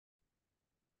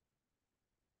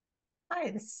Hi,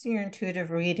 this is your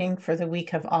intuitive reading for the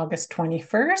week of August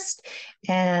 21st.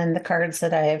 And the cards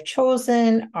that I have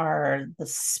chosen are the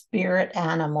Spirit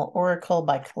Animal Oracle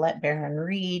by Colette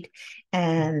Baron-Reid.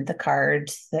 And the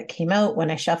cards that came out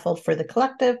when I shuffled for the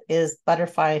collective is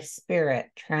Butterfly Spirit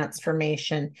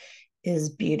Transformation is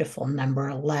Beautiful, number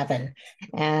 11.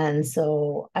 And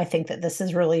so I think that this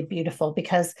is really beautiful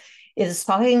because it is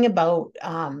talking about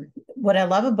what I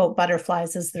love about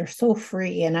butterflies is they're so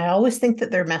free. And I always think that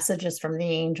they're messages from the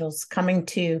angels coming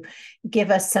to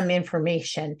give us some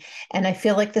information. And I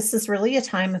feel like this is really a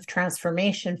time of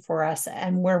transformation for us,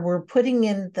 and where we're putting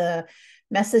in the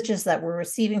messages that we're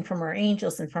receiving from our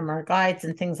angels and from our guides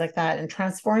and things like that, and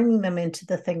transforming them into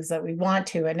the things that we want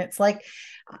to. And it's like,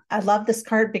 I love this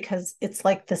card because it's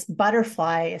like this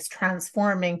butterfly is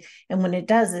transforming. And when it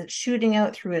does, it's shooting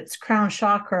out through its crown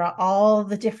chakra, all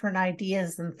the different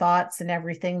ideas and thoughts and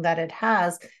everything that it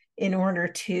has in order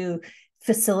to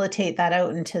facilitate that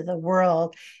out into the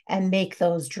world and make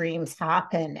those dreams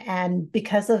happen. And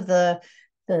because of the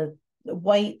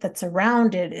white that's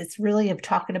around it, it's really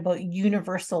talking about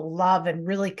universal love and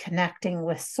really connecting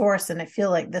with source. And I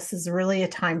feel like this is really a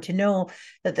time to know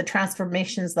that the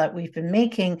transformations that we've been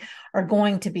making are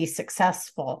going to be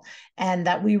successful, and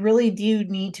that we really do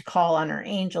need to call on our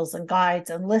angels and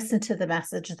guides and listen to the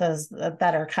messages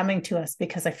that are coming to us,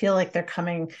 because I feel like they're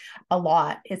coming a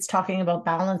lot. It's talking about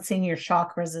balancing your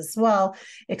chakras as well,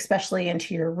 especially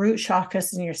into your root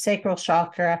chakras and your sacral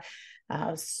chakra,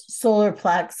 solar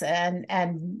plex,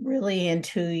 and really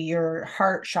into your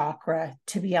heart chakra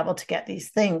to be able to get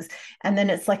these things. And then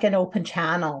it's like an open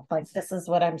channel. Like, this is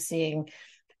what I'm seeing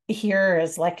here,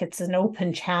 is like it's an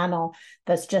open channel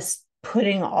that's just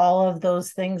putting all of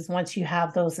those things, once you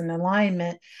have those in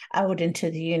alignment, out into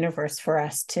the universe for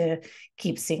us to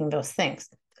keep seeing those things.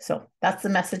 So that's the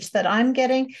message that I'm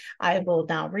getting. I will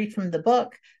now read from the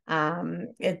book.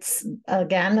 It's,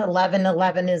 again,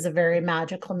 1111 is a very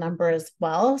magical number as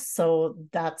well. So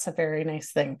that's a very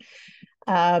nice thing.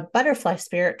 Butterfly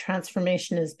Spirit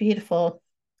Transformation is Beautiful.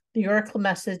 The Oracle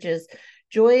message is: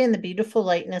 joy in the beautiful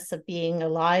lightness of being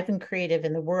alive and creative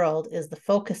in the world is the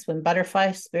focus when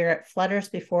butterfly spirit flutters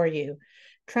before you.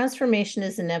 Transformation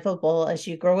is inevitable as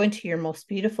you grow into your most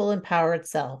beautiful, empowered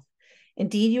self.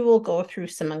 Indeed, you will go through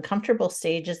some uncomfortable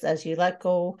stages as you let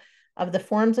go of the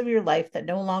forms of your life that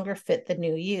no longer fit the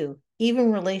new you.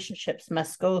 Even relationships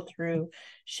must go through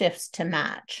shifts to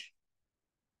match.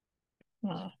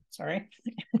 Oh, sorry.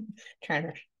 Trying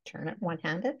to turn it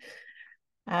one-handed.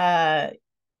 Okay,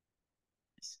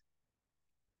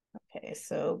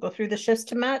 so go through the shifts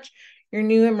to match your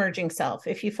new emerging self.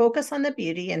 If you focus on the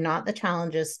beauty and not the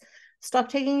challenges, stop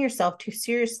taking yourself too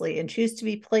seriously and choose to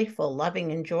be playful,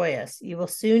 loving, and joyous. You will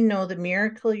soon know the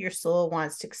miracle your soul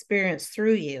wants to experience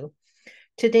through you.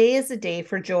 Today is a day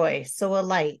for joy, so a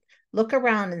light. Look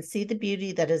around and see the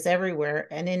beauty that is everywhere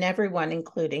and in everyone,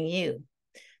 including you.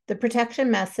 The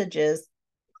protection message is,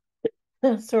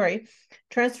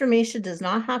 transformation does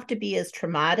not have to be as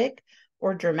traumatic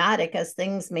or dramatic as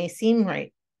things may seem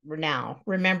right now.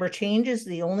 Remember, change is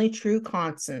the only true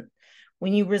constant.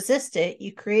 When you resist it,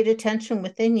 you create a tension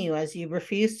within you as you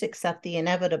refuse to accept the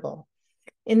inevitable.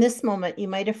 In this moment, you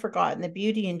might have forgotten the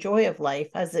beauty and joy of life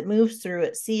as it moves through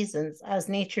its seasons, as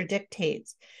nature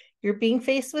dictates. You're being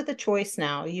faced with a choice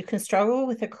now. You can struggle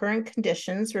with the current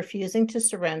conditions, refusing to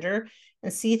surrender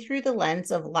and see through the lens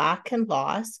of lack and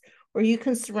loss, or you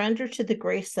can surrender to the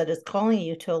grace that is calling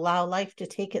you to allow life to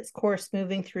take its course,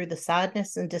 moving through the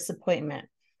sadness and disappointment.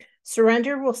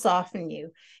 Surrender will soften you,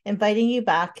 inviting you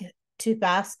back to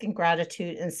bask in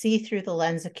gratitude and see through the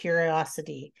lens of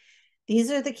curiosity.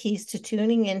 These are the keys to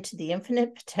tuning into the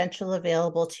infinite potential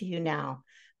available to you now.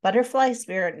 Butterfly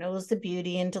Spirit knows the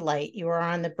beauty and delight you are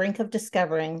on the brink of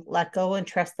discovering. Let go and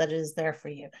trust that it is there for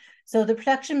you. So the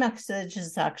protection message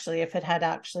is actually, if it had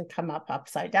actually come up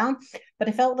upside down, but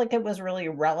I felt like it was really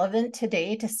relevant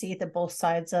today to see the both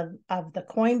sides of the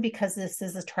coin, because this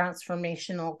is a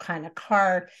transformational kind of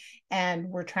card and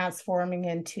we're transforming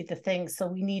into the things. So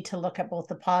we need to look at both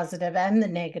the positive and the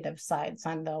negative sides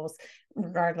on those,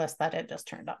 regardless that it just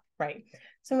turned up right.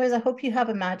 So anyways, I hope you have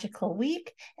a magical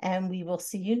week, and we will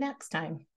see you next time.